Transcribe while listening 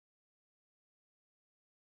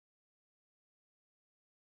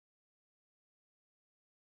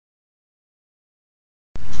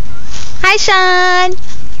Hi, Sean.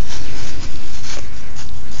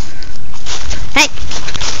 Hey.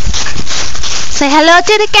 Say hello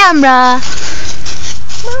to the camera.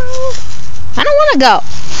 I don't want to go.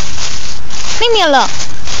 Leave me alone.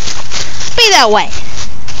 Be that way.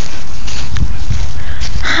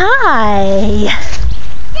 Hi.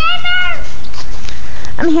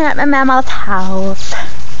 I'm here at my Mamaw's house.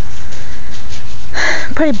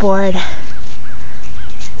 Pretty bored.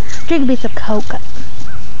 Drinking a piece of Coke.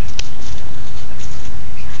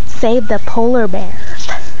 Save the polar bears.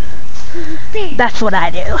 That's what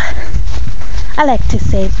I do. I like to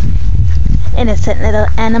save innocent little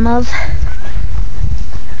animals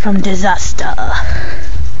from disaster.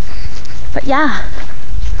 But yeah,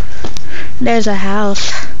 there's a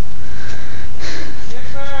house.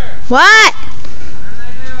 What?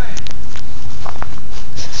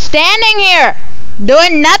 Standing here,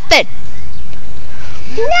 doing nothing.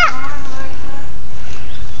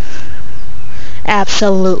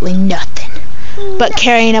 Absolutely nothing but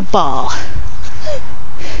carrying a ball.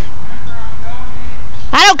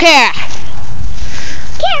 I don't care.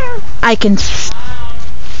 I can.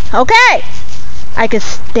 Okay. I can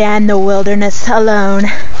stand the wilderness alone.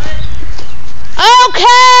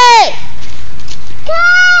 Okay.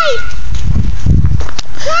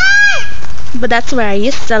 But that's where I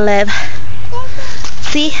used to live.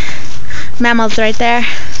 See? Mamaw's right there.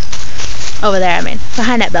 Over there, I mean.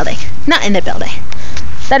 Behind that building. Not in the building.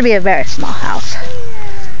 That'd be a very small house.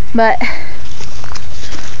 But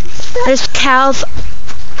there's cows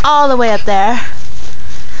all the way up there.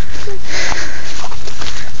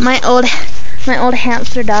 My old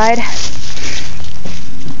hamster died.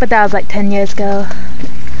 But that was like 10 years ago.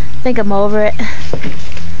 I think I'm over it.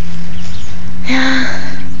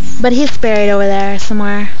 Yeah. But he's buried over there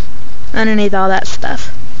somewhere, underneath all that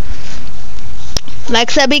stuff.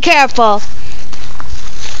 Like I said, be careful.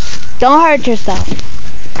 Don't hurt yourself.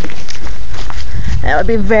 That would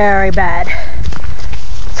be very bad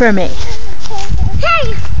for me.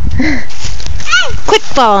 Hey! Quit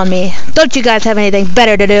following me. Don't you guys have anything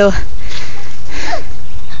better to do?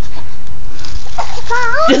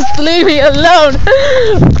 Just leave me alone.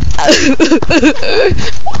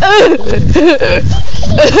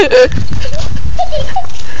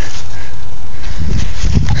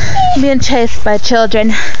 Being chased by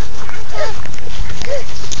children.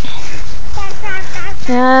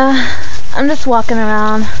 Yeah, I'm just walking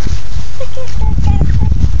around.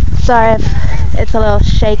 Sorry if it's a little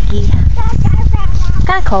shaky.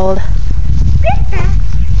 Kind of cold.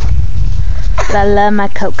 But I love my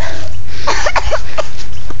Coke.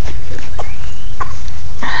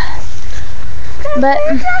 But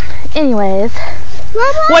anyways,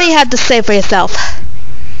 what do you have to say for yourself?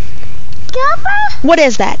 What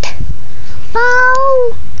is that?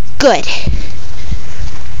 Bow. Good.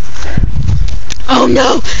 Oh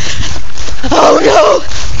no! Oh no!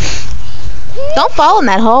 Don't fall in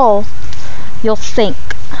that hole. You'll sink.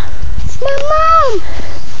 Mom.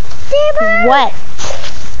 What?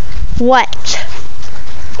 What?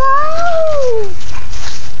 Bow.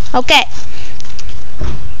 Okay.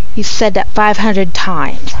 You said that 500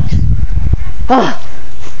 times. Oh.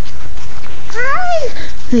 Hi.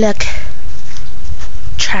 Look.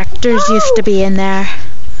 Tractors used to be in there.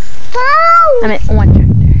 Bow. I mean, one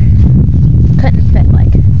tractor. Couldn't fit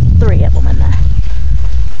like 3 of them in there.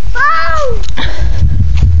 Bow.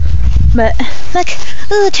 But look,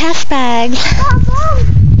 ooh, trash bags.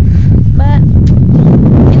 But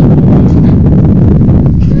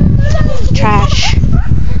trash.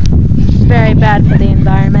 Very bad for the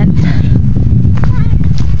environment.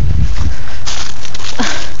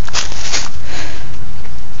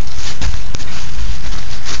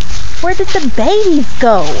 Where did the babies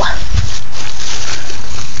go?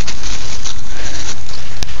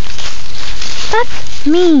 That's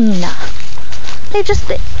mean. They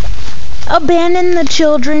just abandon the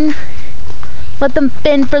children. Let them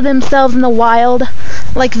fend for themselves in the wild.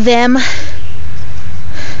 Like them.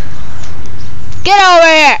 Get over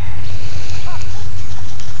here!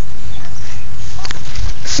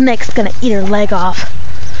 Snake's gonna eat her leg off.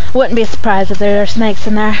 Wouldn't be surprised if there are snakes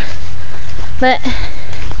in there. But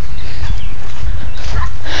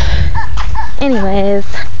anyways,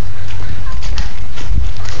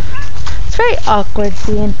 it's very awkward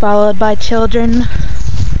being followed by children.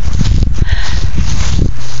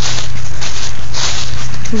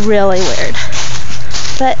 Really weird.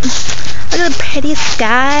 But look at the pretty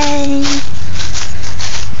sky.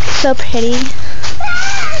 So pretty.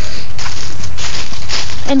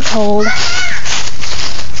 And cold.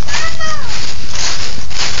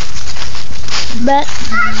 But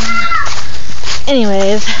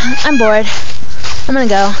anyways, I'm bored. I'm gonna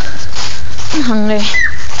go. I'm hungry.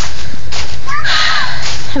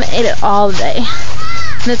 Haven't ate it all day.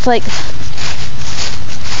 And it's like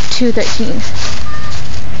 2:13.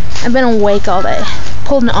 I've been awake all day.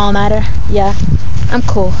 Pulled an all-nighter. Yeah, I'm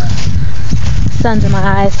cool. Sun's in my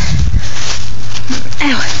eyes.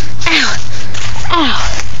 Ow! Ow! Ow!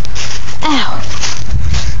 Ow!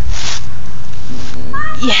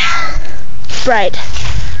 Yeah. Bright.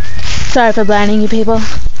 Sorry for blinding you people.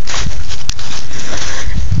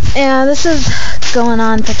 Yeah, this is going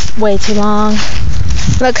on for way too long.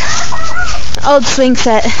 Look, old swing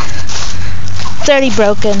set. 30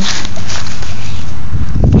 broken.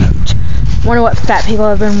 Wonder what fat people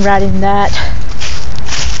have been riding that.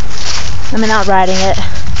 I mean, not riding it,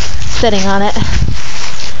 sitting on it.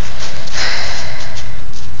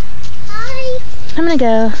 Hi. I'm gonna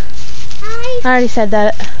go. Hi. I already said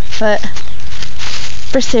that, but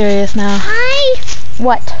we're serious now. Hi.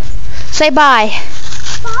 What? Say bye.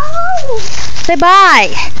 Ball. Say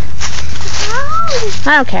bye. Ball.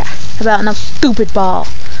 I don't care about no stupid ball.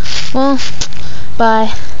 Well,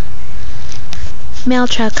 bye. Mail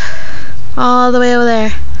truck. All the way over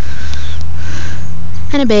there.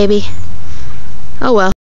 And a baby. Oh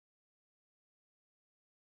well.